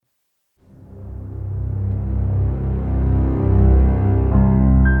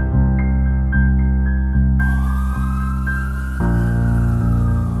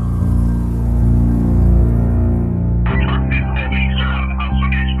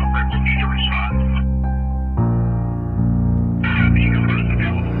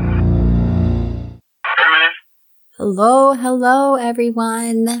Hello,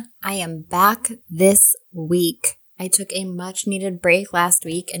 everyone. I am back this week. I took a much needed break last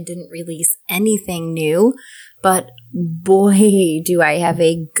week and didn't release anything new, but boy, do I have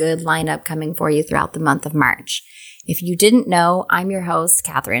a good lineup coming for you throughout the month of March. If you didn't know, I'm your host,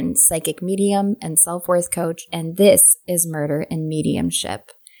 Catherine, psychic medium and self-worth coach, and this is Murder and Mediumship.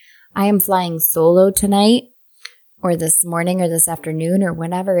 I am flying solo tonight, or this morning or this afternoon or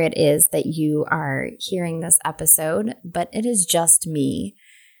whenever it is that you are hearing this episode, but it is just me.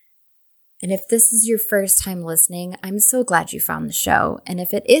 And if this is your first time listening, I'm so glad you found the show. And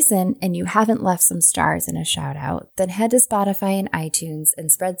if it isn't and you haven't left some stars and a shout out, then head to Spotify and iTunes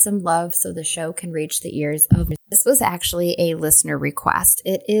and spread some love so the show can reach the ears of. This was actually a listener request.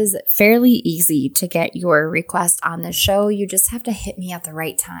 It is fairly easy to get your request on the show. You just have to hit me at the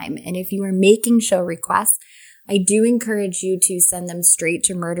right time. And if you are making show requests, I do encourage you to send them straight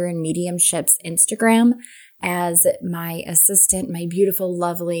to Murder and Mediumship's Instagram, as my assistant, my beautiful,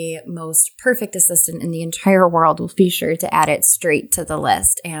 lovely, most perfect assistant in the entire world, will be sure to add it straight to the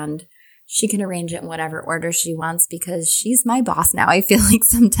list. And she can arrange it in whatever order she wants because she's my boss now. I feel like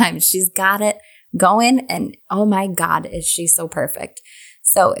sometimes she's got it going and oh my God, is she so perfect.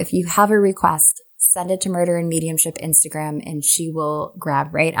 So if you have a request, send it to Murder and Mediumship Instagram and she will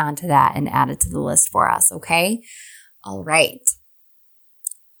grab right onto that and add it to the list for us, okay? All right.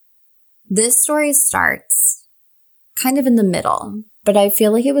 This story starts kind of in the middle, but I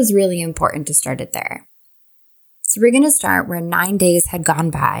feel like it was really important to start it there. So we're going to start where 9 days had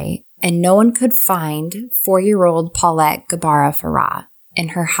gone by and no one could find 4-year-old Paulette Gabarra Farah in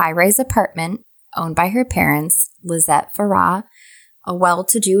her high-rise apartment owned by her parents, Lizette Farah, a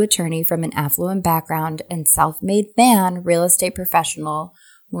well-to-do attorney from an affluent background, and self-made man, real estate professional,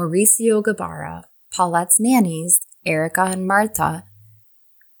 Mauricio Gabarra, Paulette's nannies, Erica and Marta,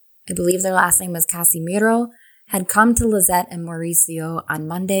 I believe their last name was Casimiro, had come to Lizette and Mauricio on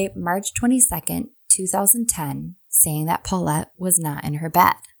Monday, March 22nd, 2010, saying that Paulette was not in her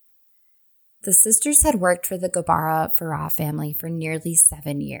bed. The sisters had worked for the Gabarra Farah family for nearly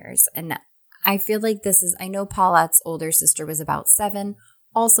 7 years, and I feel like I know Paulette's older sister was about 7,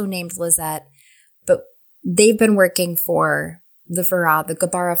 also named Lizette, but they've been working for the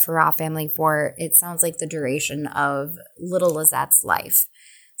Gabarra Farah family for, it sounds like, the duration of little Lizette's life.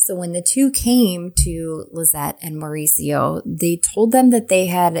 So when the two came to Lizette and Mauricio, they told them that they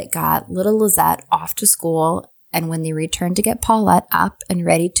had got little Lizette off to school, and when they returned to get Paulette up and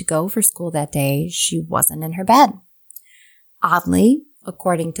ready to go for school that day, she wasn't in her bed. Oddly,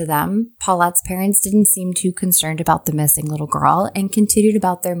 according to them, Paulette's parents didn't seem too concerned about the missing little girl and continued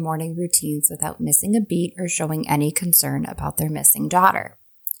about their morning routines without missing a beat or showing any concern about their missing daughter.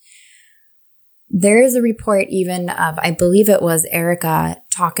 There is a report even of, I believe it was Erica,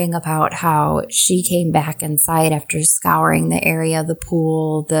 talking about how she came back inside after scouring the area, the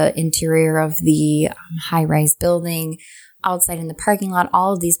pool, the interior of the high-rise building, outside in the parking lot,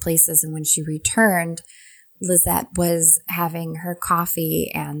 all of these places. And when she returned, Lizette was having her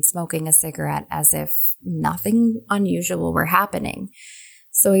coffee and smoking a cigarette as if nothing unusual were happening.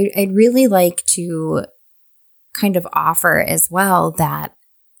 So I'd really like to kind of offer as well that,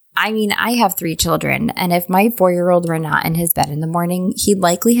 I have 3 children, and if my 4-year-old were not in his bed in the morning, he'd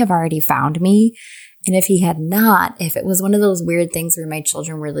likely have already found me. And if he had not, if it was one of those weird things where my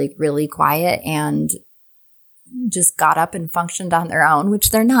children were like really quiet and just got up and functioned on their own, which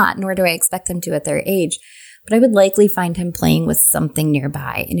they're not, nor do I expect them to at their age, but I would likely find him playing with something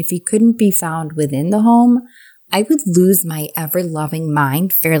nearby. And if he couldn't be found within the home, I would lose my ever-loving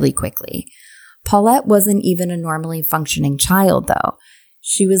mind fairly quickly. Paulette wasn't even a normally functioning child, though.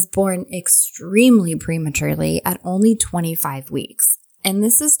 She was born extremely prematurely at only 25 weeks. And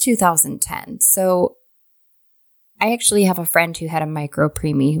this is 2010. So I actually have a friend who had a micro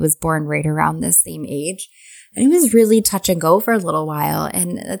preemie who was born right around this same age. And it was really touch and go for a little while.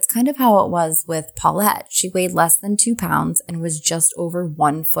 And that's kind of how it was with Paulette. She weighed less than 2 pounds and was just over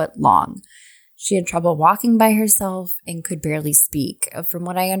 1 foot long. She had trouble walking by herself and could barely speak. From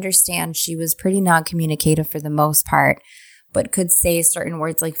what I understand, she was pretty non-communicative for the most part, but could say certain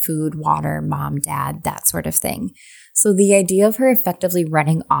words like food, water, mom, dad, that sort of thing. So the idea of her effectively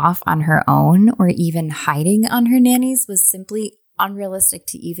running off on her own or even hiding on her nannies was simply unrealistic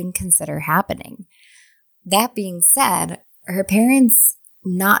to even consider happening. That being said, her parents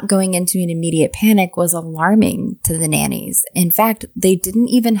not going into an immediate panic was alarming to the nannies. In fact, they didn't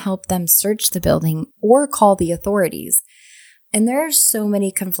even help them search the building or call the authorities. And there are so many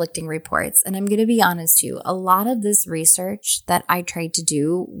conflicting reports, and I'm going to be honest too, a lot of this research that I tried to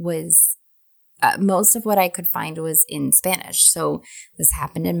do was most of what I could find was in Spanish. So this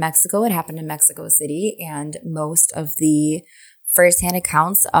happened in Mexico. It happened in Mexico City, and most of the firsthand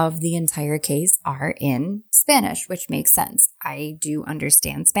accounts of the entire case are in Spanish, which makes sense. I do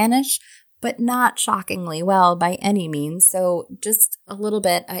understand Spanish, but not shockingly well by any means. So just a little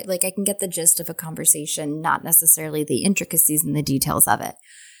bit, I can get the gist of a conversation, not necessarily the intricacies and the details of it.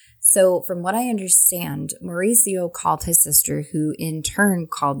 So from what I understand, Mauricio called his sister, who in turn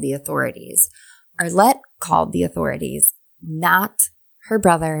called the authorities. Arlette called the authorities, not her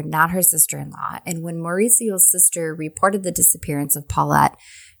brother, not her sister-in-law. And when Mauricio's sister reported the disappearance of Paulette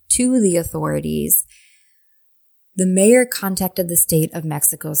to the authorities, the mayor contacted the state of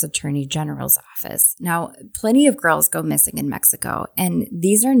Mexico's attorney general's office. Now, plenty of girls go missing in Mexico, and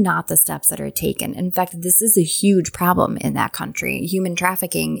these are not the steps that are taken. In fact, this is a huge problem in that country. Human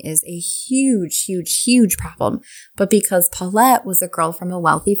trafficking is a huge, huge, huge problem. But because Paulette was a girl from a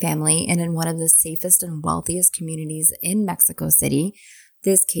wealthy family and in one of the safest and wealthiest communities in Mexico City,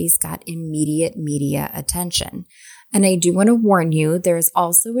 this case got immediate media attention. And I do want to warn you, there's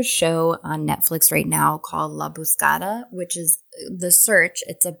also a show on Netflix right now called La Buscada, which is The Search.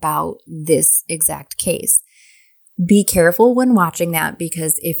 It's about this exact case. Be careful when watching that,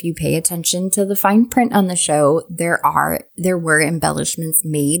 because if you pay attention to the fine print on the show, there were embellishments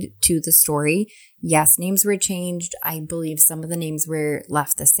made to the story. Yes, names were changed. I believe some of the names were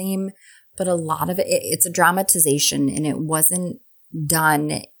left the same, but a lot of it's a dramatization, and it wasn't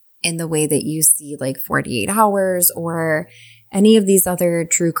done in the way that you see like 48 Hours or any of these other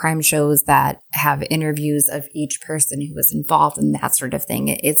true crime shows that have interviews of each person who was involved and that sort of thing.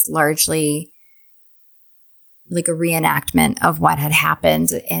 It's largely like a reenactment of what had happened,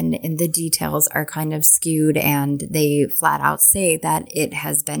 and the details are kind of skewed, and they flat out say that it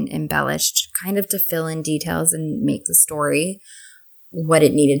has been embellished kind of to fill in details and make the story what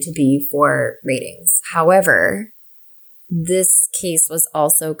it needed to be for ratings. However, this case was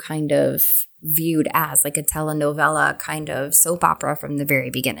also kind of viewed as like a telenovela kind of soap opera from the very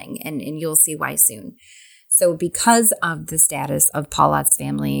beginning, and you'll see why soon. So because of the status of Paulette's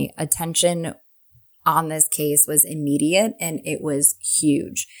family, attention on this case was immediate, and it was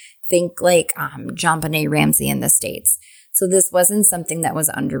huge. Think like JonBenet Ramsey in the States. So this wasn't something that was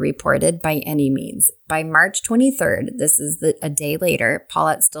underreported by any means. By March 23rd, this is a day later,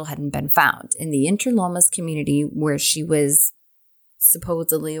 Paulette still hadn't been found. In the Interlomas community where she was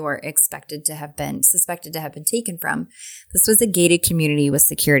supposedly or suspected to have been taken from, this was a gated community with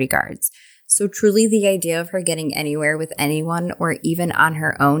security guards. So truly the idea of her getting anywhere with anyone or even on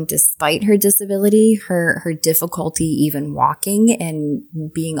her own, despite her disability, her difficulty even walking and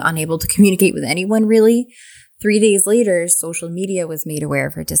being unable to communicate with anyone really, 3 days later, social media was made aware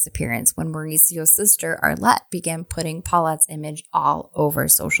of her disappearance when Mauricio's sister, Arlette, began putting Paulette's image all over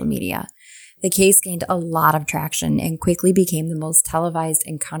social media. The case gained a lot of traction and quickly became the most televised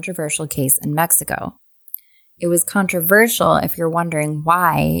and controversial case in Mexico. It was controversial if you're wondering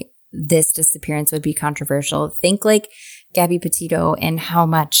why this disappearance would be controversial. Think like Gabby Petito and how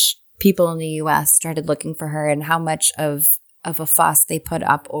much people in the U.S. started looking for her and how much of a fuss they put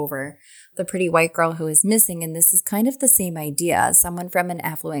up over the pretty white girl who is missing. And this is kind of the same idea. Someone from an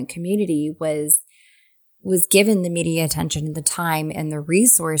affluent community was given the media attention and the time and the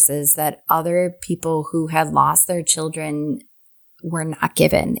resources that other people who had lost their children were not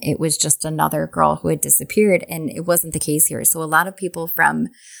given. It was just another girl who had disappeared, and it wasn't the case here. So a lot of people from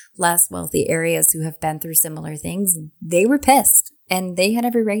less wealthy areas who have been through similar things, they were pissed, and they had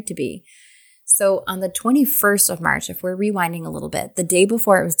every right to be. So on the 21st of March, if we're rewinding a little bit, the day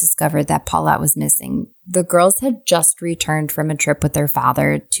before it was discovered that Paulette was missing, the girls had just returned from a trip with their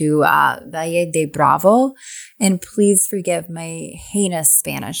father to Valle de Bravo. And please forgive my heinous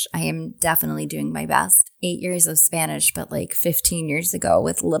Spanish. I am definitely doing my best. 8 years of Spanish, but like 15 years ago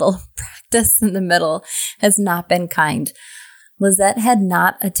with little practice in the middle has not been kind. Lizette had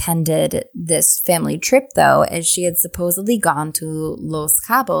not attended this family trip, though, as she had supposedly gone to Los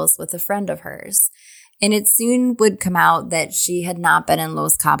Cabos with a friend of hers. And it soon would come out that she had not been in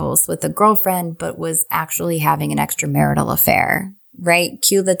Los Cabos with a girlfriend, but was actually having an extramarital affair, right?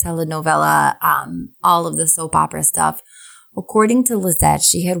 Cue the telenovela, all of the soap opera stuff. According to Lizette,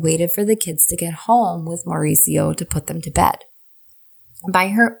 she had waited for the kids to get home with Mauricio to put them to bed. By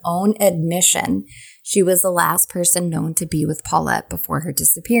her own admission, she was the last person known to be with Paulette before her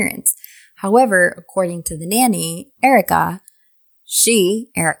disappearance. However, according to the nanny, Erica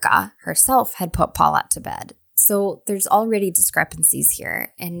herself had put Paulette to bed. So there's already discrepancies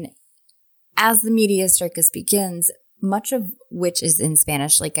here. And as the media circus begins, much of which is in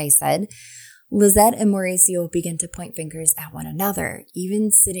Spanish, like I said, Lizette and Mauricio began to point fingers at one another,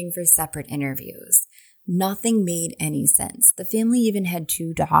 even sitting for separate interviews. Nothing made any sense. The family even had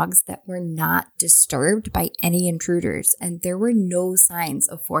 2 dogs that were not disturbed by any intruders, and there were no signs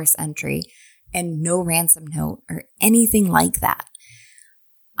of forced entry and no ransom note or anything like that.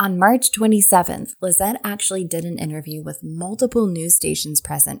 On March 27th, Lizette actually did an interview with multiple news stations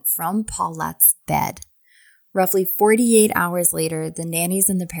present from Paulette's bed. Roughly 48 hours later, the nannies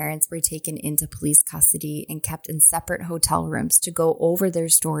and the parents were taken into police custody and kept in separate hotel rooms to go over their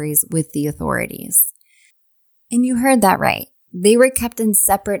stories with the authorities. And you heard that right. They were kept in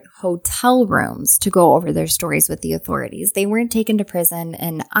separate hotel rooms to go over their stories with the authorities. They weren't taken to prison,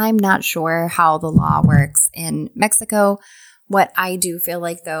 and I'm not sure how the law works in Mexico. What I do feel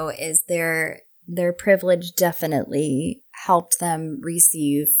like, though, is their privilege definitely helped them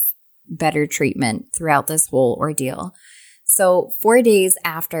receive better treatment throughout this whole ordeal. So 4 days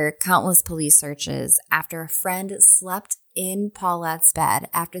after countless police searches, after a friend slept in Paulette's bed,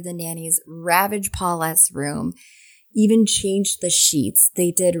 after the nannies ravaged Paulette's room, even changed the sheets,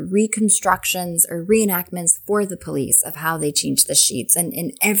 they did reconstructions or reenactments for the police of how they changed the sheets and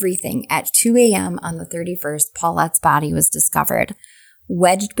everything. At 2 a.m. on the 31st, Paulette's body was discovered,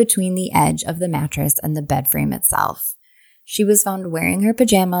 wedged between the edge of the mattress and the bed frame itself. She was found wearing her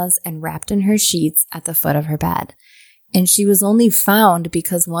pajamas and wrapped in her sheets at the foot of her bed. And she was only found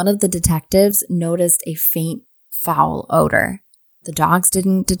because one of the detectives noticed a faint, foul odor. The dogs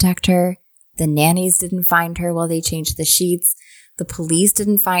didn't detect her. The nannies didn't find her while they changed the sheets. The police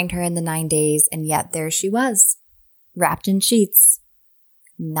didn't find her in the 9 days. And yet there she was, wrapped in sheets.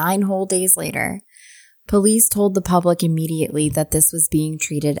 9 whole days later. Police told the public immediately that this was being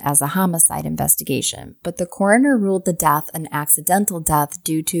treated as a homicide investigation, but the coroner ruled the death an accidental death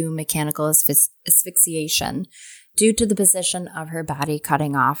due to mechanical asphyxiation, due to the position of her body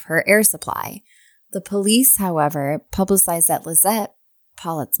cutting off her air supply. The police, however, publicized that Lizette,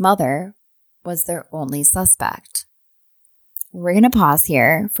 Paulette's mother, was their only suspect. We're going to pause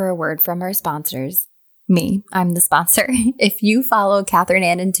here for a word from our sponsors. Me, I'm the sponsor. If you follow Catherine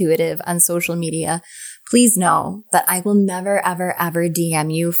Ann Intuitive on social media, please know that I will never, ever, ever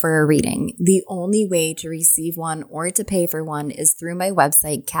DM you for a reading. The only way to receive one or to pay for one is through my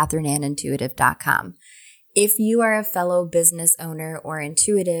website, catherineannintuitive.com. If you are a fellow business owner or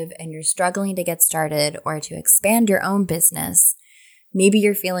intuitive and you're struggling to get started or to expand your own business, maybe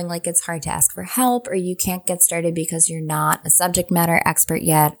you're feeling like it's hard to ask for help, or you can't get started because you're not a subject matter expert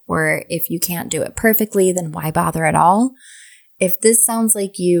yet, or if you can't do it perfectly, then why bother at all? If this sounds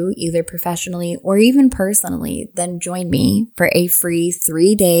like you, either professionally or even personally, then join me for a free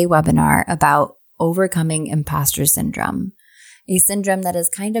 3-day webinar about overcoming imposter syndrome, a syndrome that is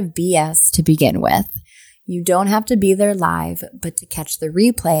kind of BS to begin with. You don't have to be there live, but to catch the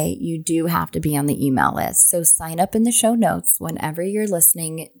replay, you do have to be on the email list. So sign up in the show notes wherever you're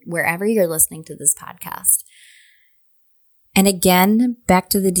listening to this podcast. And again, back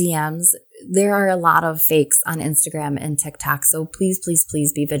to the DMs, there are a lot of fakes on Instagram and TikTok. So please, please,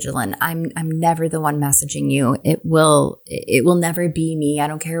 please be vigilant. I'm never the one messaging you. It will never be me. I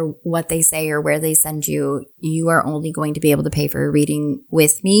don't care what they say or where they send you. You are only going to be able to pay for a reading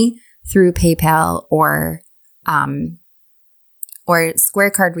with me through PayPal or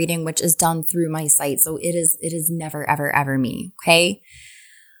Square Card reading, which is done through my site. So it is never, ever, ever me. Okay.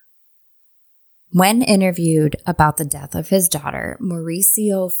 When interviewed about the death of his daughter,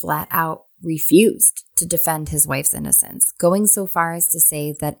 Mauricio flat out refused to defend his wife's innocence, going so far as to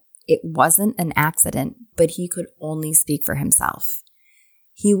say that it wasn't an accident, but he could only speak for himself.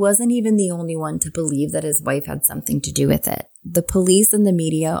 He wasn't even the only one to believe that his wife had something to do with it. The police and the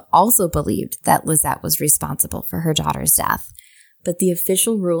media also believed that Lizette was responsible for her daughter's death, but the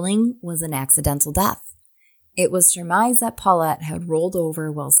official ruling was an accidental death. It was surmised that Paulette had rolled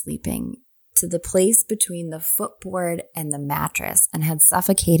over while sleeping to the place between the footboard and the mattress and had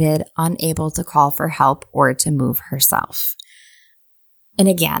suffocated, unable to call for help or to move herself. And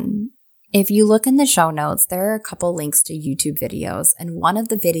again, if you look in the show notes, there are a couple links to YouTube videos, and one of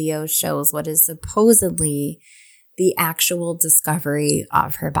the videos shows what is supposedly the actual discovery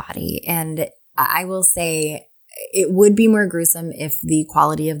of her body. And I will say it would be more gruesome if the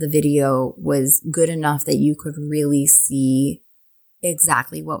quality of the video was good enough that you could really see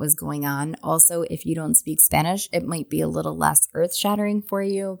exactly what was going on. Also, if you don't speak Spanish, it might be a little less earth-shattering for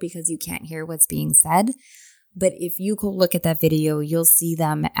you because you can't hear what's being said. But if you go look at that video, you'll see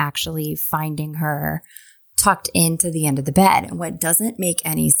them actually finding her tucked into the end of the bed. And what doesn't make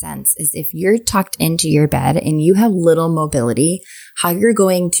any sense is if you're tucked into your bed and you have little mobility, how you're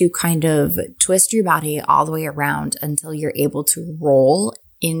going to kind of twist your body all the way around until you're able to roll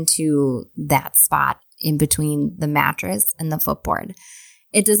into that spot in between the mattress and the footboard.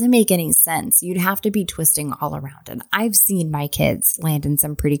 It doesn't make any sense. You'd have to be twisting all around it. I've seen my kids land in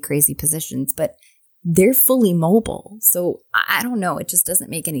some pretty crazy positions, but they're fully mobile. So I don't know. It just doesn't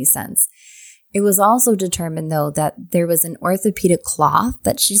make any sense. It was also determined, though, that there was an orthopedic cloth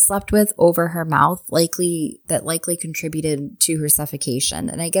that she slept with over her mouth, likely contributed to her suffocation.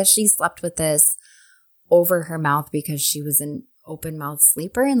 And I guess she slept with this over her mouth because she was an open mouth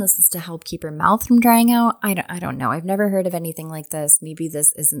sleeper, and this is to help keep her mouth from drying out. I don't know. I've never heard of anything like this. Maybe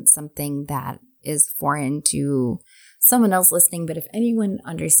this isn't something that is foreign to someone else listening, but if anyone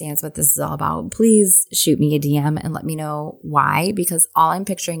understands what this is all about, please shoot me a DM and let me know why, because all I'm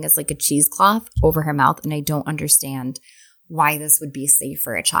picturing is like a cheesecloth over her mouth, and I don't understand why this would be safe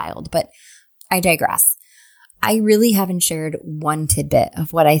for a child. But I digress. I really haven't shared one tidbit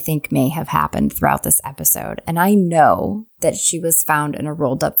of what I think may have happened throughout this episode. And I know that she was found in a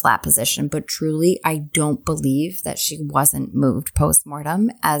rolled up flat position, but truly, I don't believe that she wasn't moved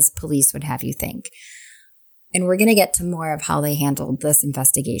post-mortem as police would have you think. And we're going to get to more of how they handled this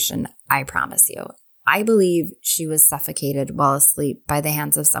investigation, I promise you. I believe she was suffocated while asleep by the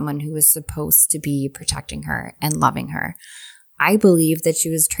hands of someone who was supposed to be protecting her and loving her. I believe that she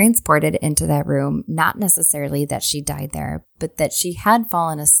was transported into that room, not necessarily that she died there, but that she had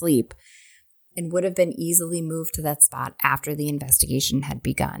fallen asleep and would have been easily moved to that spot after the investigation had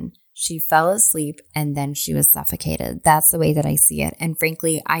begun. She fell asleep and then she was suffocated. That's the way that I see it. And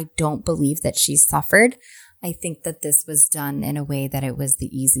frankly, I don't believe that she suffered. I think that this was done in a way that it was the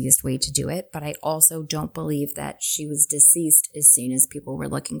easiest way to do it, but I also don't believe that she was deceased as soon as people were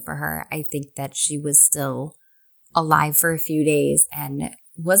looking for her. I think that she was still alive for a few days and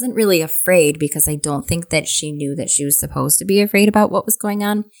wasn't really afraid, because I don't think that she knew that she was supposed to be afraid about what was going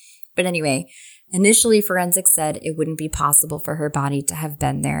on. But anyway, initially forensics said it wouldn't be possible for her body to have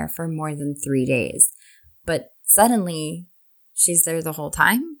been there for more than 3 days. But suddenly, she's there the whole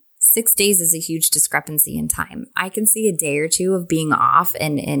time. 6 days is a huge discrepancy in time. I can see a day or two of being off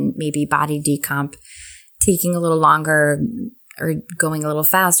and maybe body decomp taking a little longer or going a little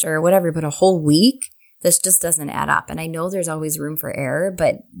faster or whatever, but a whole week? This just doesn't add up. And I know there's always room for error,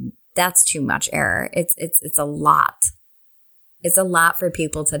 but that's too much error. It's a lot. It's a lot for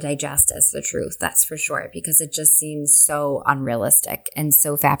people to digest as the truth, that's for sure, because it just seems so unrealistic and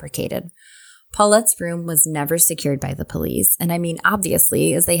so fabricated. Paulette's room was never secured by the police. And I mean,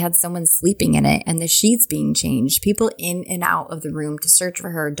 obviously, as they had someone sleeping in it and the sheets being changed, people in and out of the room to search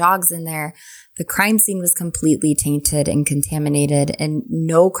for her, dogs in there. The crime scene was completely tainted and contaminated, and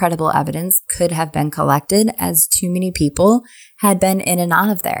no credible evidence could have been collected as too many people had been in and out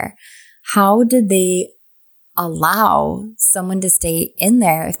of there. How did they allow someone to stay in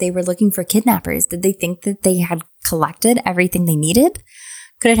there if they were looking for kidnappers? Did they think that they had collected everything they needed?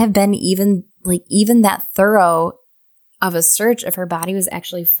 Could it have been even that thorough of a search if her body was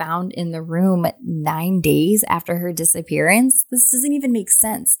actually found in the room 9 days after her disappearance? This doesn't even make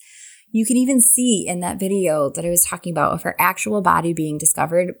sense. You can even see in that video that I was talking about of her actual body being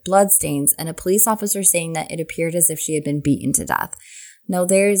discovered, bloodstains, and a police officer saying that it appeared as if she had been beaten to death. Now,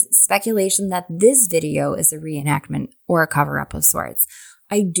 there's speculation that this video is a reenactment or a cover-up of sorts.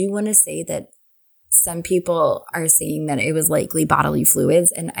 I do want to say that some people are saying that it was likely bodily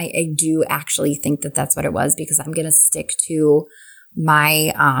fluids, and I do actually think that that's what it was, because I'm going to stick to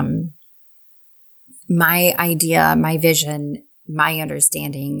my my idea, my vision, my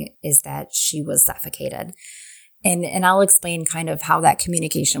understanding is that she was suffocated. And I'll explain kind of how that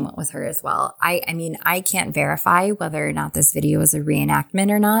communication went with her as well. I mean, I can't verify whether or not this video is a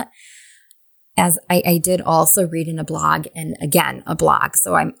reenactment or not, as I did also read in a blog, and again, a blog.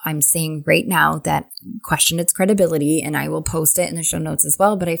 So I'm saying right now that question its credibility, and I will post it in the show notes as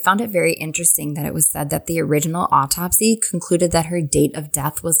well. But I found it very interesting that it was said that the original autopsy concluded that her date of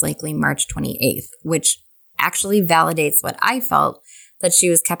death was likely March 28th, which actually validates what I felt, that she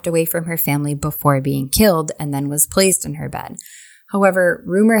was kept away from her family before being killed and then was placed in her bed. However,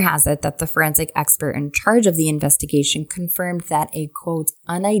 rumor has it that the forensic expert in charge of the investigation confirmed that a, quote,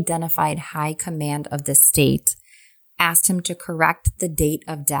 unidentified high command of the state asked him to correct the date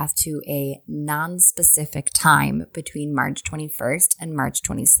of death to a non-specific time between March 21st and March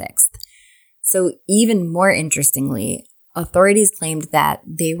 26th. So even more interestingly, authorities claimed that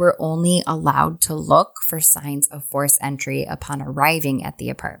they were only allowed to look for signs of forced entry upon arriving at the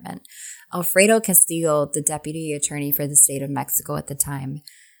apartment. Alfredo Castillo, the deputy attorney for the state of Mexico at the time,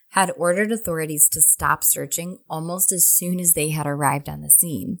 had ordered authorities to stop searching almost as soon as they had arrived on the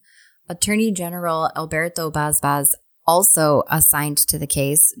scene. Attorney General Alberto Basbas also assigned to the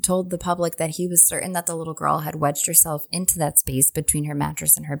case, told the public that he was certain that the little girl had wedged herself into that space between her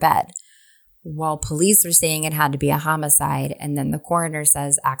mattress and her bed, while police were saying it had to be a homicide, and then the coroner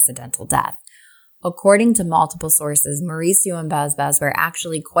says accidental death. According to multiple sources, Mauricio and Baz were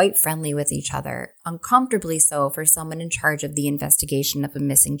actually quite friendly with each other, uncomfortably so for someone in charge of the investigation of a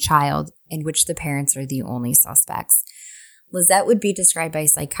missing child, in which the parents are the only suspects. Lizette would be described by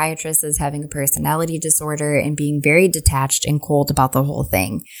psychiatrists as having a personality disorder and being very detached and cold about the whole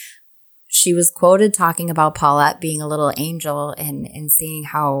thing. She was quoted talking about Paulette being a little angel and saying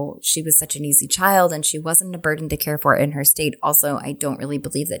how she was such an easy child and she wasn't a burden to care for in her state. Also, I don't really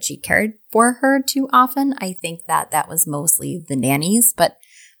believe that she cared for her too often. I think that was mostly the nannies, but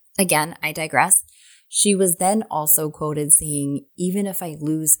again, I digress. She was then also quoted saying, "Even if I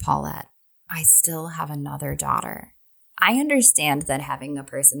lose Paulette, I still have another daughter." I understand that having a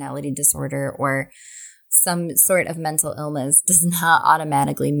personality disorder or some sort of mental illness does not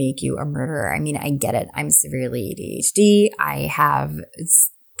automatically make you a murderer. I mean, I get it. I'm severely ADHD. I have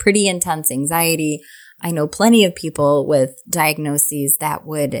pretty intense anxiety. I know plenty of people with diagnoses that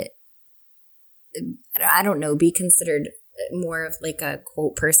would, I don't know, be considered more of like a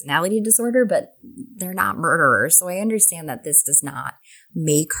quote personality disorder, but they're not murderers. So I understand that this does not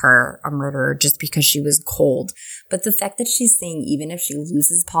make her a murderer just because she was cold. But the fact that she's saying even if she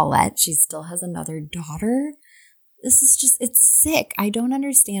loses Paulette, she still has another daughter, this is just, it's sick. I don't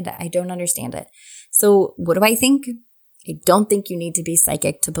understand it. So what do I think? I don't think you need to be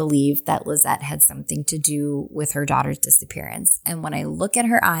psychic to believe that Lizette had something to do with her daughter's disappearance. And when I look at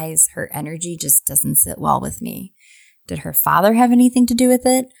her eyes, her energy just doesn't sit well with me. Did her father have anything to do with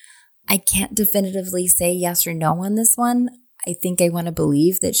it? I can't definitively say yes or no on this one. I think I want to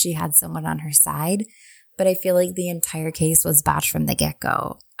believe that she had someone on her side, but I feel like the entire case was botched from the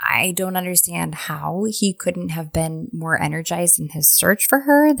get-go. I don't understand how he couldn't have been more energized in his search for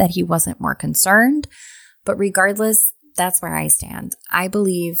her, that he wasn't more concerned. But regardless, that's where I stand. I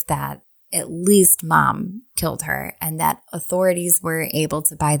believe that at least mom killed her and that authorities were able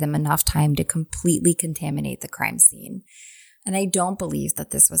to buy them enough time to completely contaminate the crime scene. And I don't believe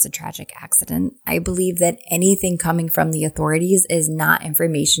that this was a tragic accident. I believe that anything coming from the authorities is not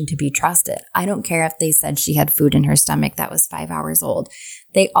information to be trusted. I don't care if they said she had food in her stomach that was 5 hours old.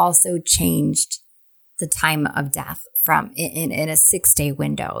 They also changed the time of death from in a 6-day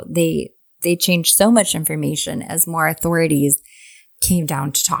window. They changed so much information as more authorities came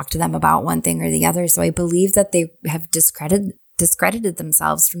down to talk to them about one thing or the other. So I believe that they have discredited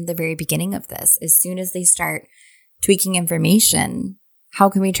themselves from the very beginning of this. As soon as they start tweaking information, how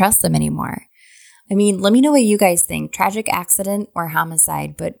can we trust them anymore? I mean, let me know what you guys think, tragic accident or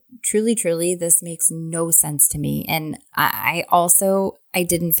homicide, but truly, this makes no sense to me. And I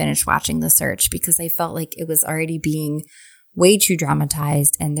didn't finish watching The Search because I felt like it was already being way too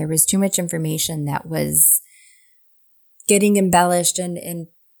dramatized and there was too much information that was getting embellished and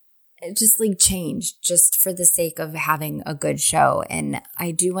just like changed just for the sake of having a good show. And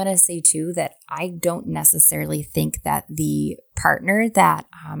I do want to say too that I don't necessarily think that the partner that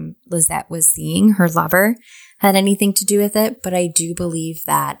Lizette was seeing, her lover, had anything to do with it. But I do believe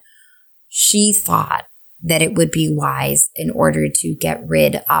that she thought that it would be wise in order to get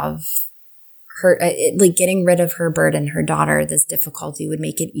rid of her, getting rid of her burden, her daughter, this difficulty would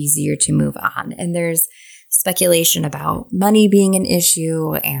make it easier to move on. And there's speculation about money being an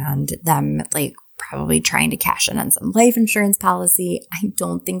issue and them probably trying to cash in on some life insurance policy. I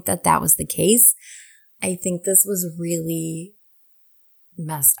don't think that was the case. I think this was really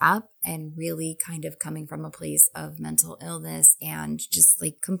messed up and really kind of coming from a place of mental illness and just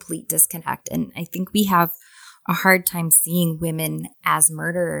complete disconnect. And I think we have a hard time seeing women as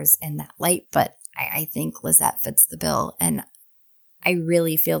murderers in that light, but I think Lizette fits the bill. And I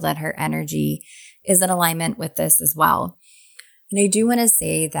really feel that her energy is in alignment with this as well. And I do want to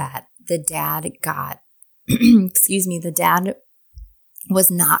say that the dad got, the dad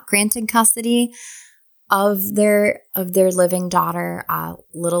was not granted custody of their living daughter,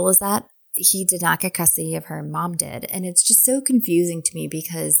 little Lizette. He did not get custody of her. Mom did. And it's just so confusing to me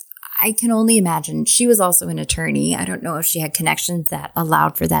because I can only imagine she was also an attorney. I don't know if she had connections that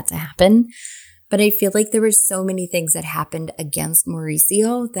allowed for that to happen. But I feel like there were so many things that happened against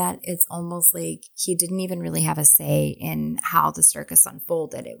Mauricio that it's almost like he didn't even really have a say in how the circus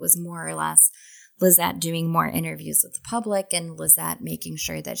unfolded. It was more or less Lizette doing more interviews with the public and Lizette making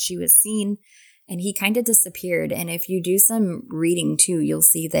sure that she was seen. And he kind of disappeared. And if you do some reading too, you'll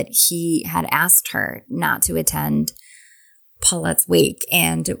see that he had asked her not to attend Paulette's wake.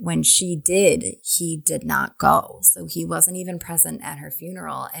 And when she did, he did not go. So he wasn't even present at her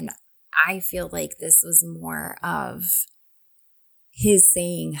funeral. And I feel like this was more of his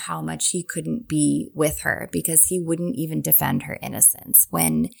saying how much he couldn't be with her because he wouldn't even defend her innocence.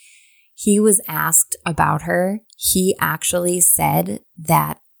 When he was asked about her, he actually said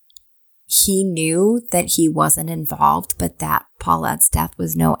that he knew that he wasn't involved, but that Paulette's death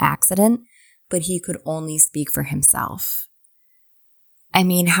was no accident, but he could only speak for himself. I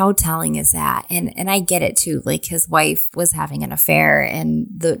mean, how telling is that? And I get it too. Like, his wife was having an affair and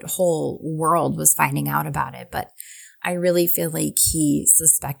the whole world was finding out about it. But I really feel like he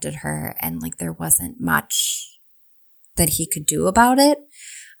suspected her and like there wasn't much that he could do about it.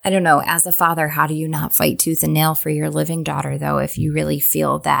 I don't know. As a father, how do you not fight tooth and nail for your living daughter, though, if you really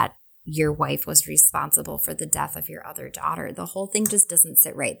feel that your wife was responsible for the death of your other daughter? The whole thing just doesn't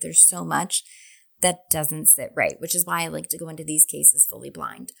sit right. There's so much that doesn't sit right, which is why I like to go into these cases fully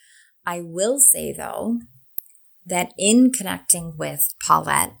blind. I will say, though, that in connecting with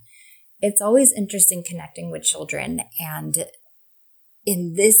Paulette, it's always interesting connecting with children. And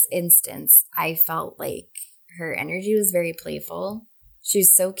in this instance, I felt like her energy was very playful. She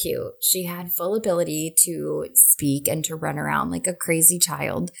was so cute. She had full ability to speak and to run around like a crazy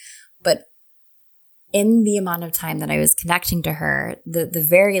child. But in the amount of time that I was connecting to her, the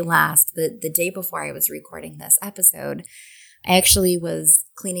very last, the day before I was recording this episode, I actually was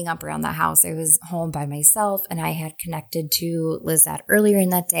cleaning up around the house. I was home by myself and I had connected to Lizette earlier in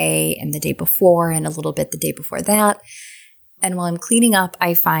that day and the day before and a little bit the day before that. And while I'm cleaning up,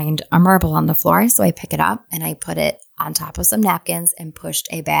 I find a marble on the floor. So I pick it up and I put it on top of some napkins and pushed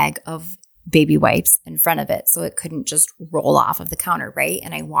a bag of baby wipes in front of it so it couldn't just roll off of the counter, right?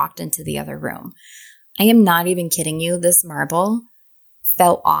 And I walked into the other room. I am not even kidding you. This marble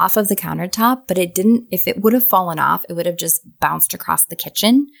fell off of the countertop, but it didn't. If it would have fallen off, it would have just bounced across the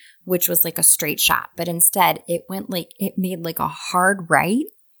kitchen, which was like a straight shot. But instead, it made like a hard right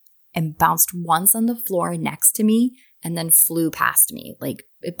and bounced once on the floor next to me and then flew past me. Like,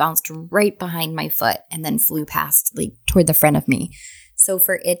 it bounced right behind my foot and then flew past, like, toward the front of me. So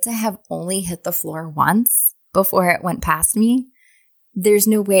for it to have only hit the floor once before it went past me, there's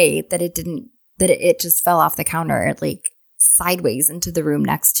no way that it just fell off the counter, like, sideways into the room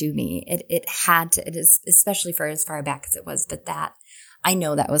next to me. It had to, it is, especially for as far back as it was, but that, I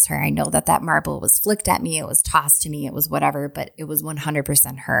know that was her. I know that marble was flicked at me. It was tossed to me. It was whatever, but it was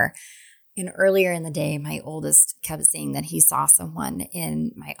 100% her. And earlier in the day, my oldest kept saying that he saw someone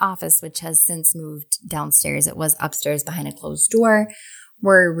in my office, which has since moved downstairs. It was upstairs behind a closed door.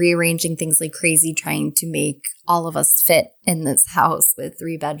 We're rearranging things like crazy, trying to make all of us fit in this house with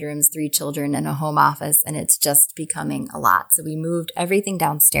 3 bedrooms, 3 children, and a home office. And it's just becoming a lot. So we moved everything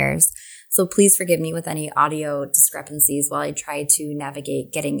downstairs. So please forgive me with any audio discrepancies while I try to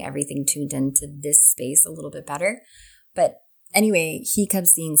navigate getting everything tuned into this space a little bit better. But anyway, he kept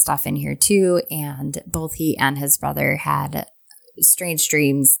seeing stuff in here too. And both he and his brother had strange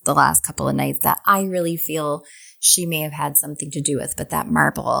dreams the last couple of nights that I really feel she may have had something to do with. But that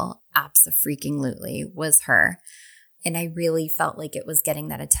marble, abso-freaking-lutely, was her. And I really felt like it was getting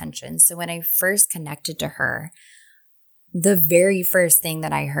that attention. So when I first connected to her, the very first thing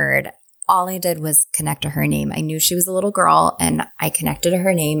that I heard, all I did was connect to her name. I knew she was a little girl and I connected to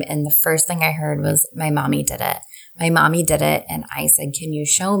her name. And the first thing I heard was, my mommy did it. My mommy did it. And I said, can you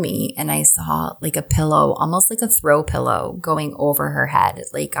show me? And I saw like a pillow, almost like a throw pillow going over her head,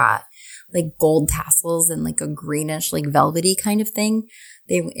 like gold tassels and like a greenish, like velvety kind of thing.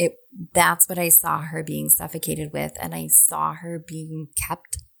 That's what I saw her being suffocated with. And I saw her being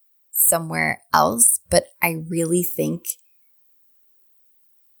kept somewhere else. But I really think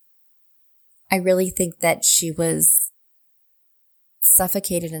that she was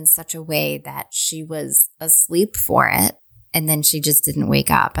suffocated in such a way that she was asleep for it and then she just didn't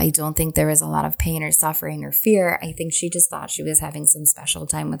wake up. I don't think there was a lot of pain or suffering or fear. I think she just thought she was having some special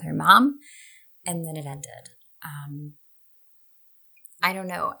time with her mom and then it ended. I don't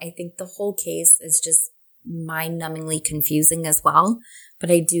know. I think the whole case is just mind-numbingly confusing as well, but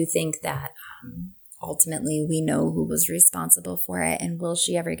I do think that ultimately we know who was responsible for it. And will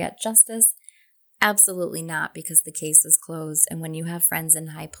she ever get justice? Absolutely not, because the case is closed. And when you have friends in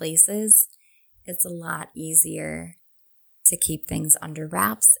high places, it's a lot easier to keep things under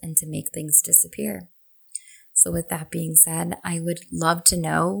wraps and to make things disappear. So with that being said, I would love to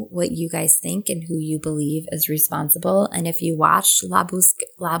know what you guys think and who you believe is responsible. And if you watched La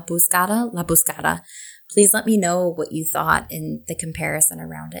Buscada, please let me know what you thought in the comparison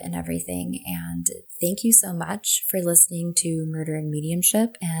around it and everything. And thank you so much for listening to Murder and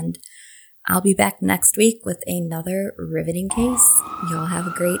Mediumship. And I'll be back next week with another riveting case. Y'all have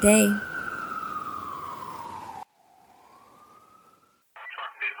a great day.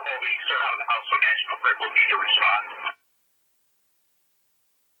 National privilege to respond.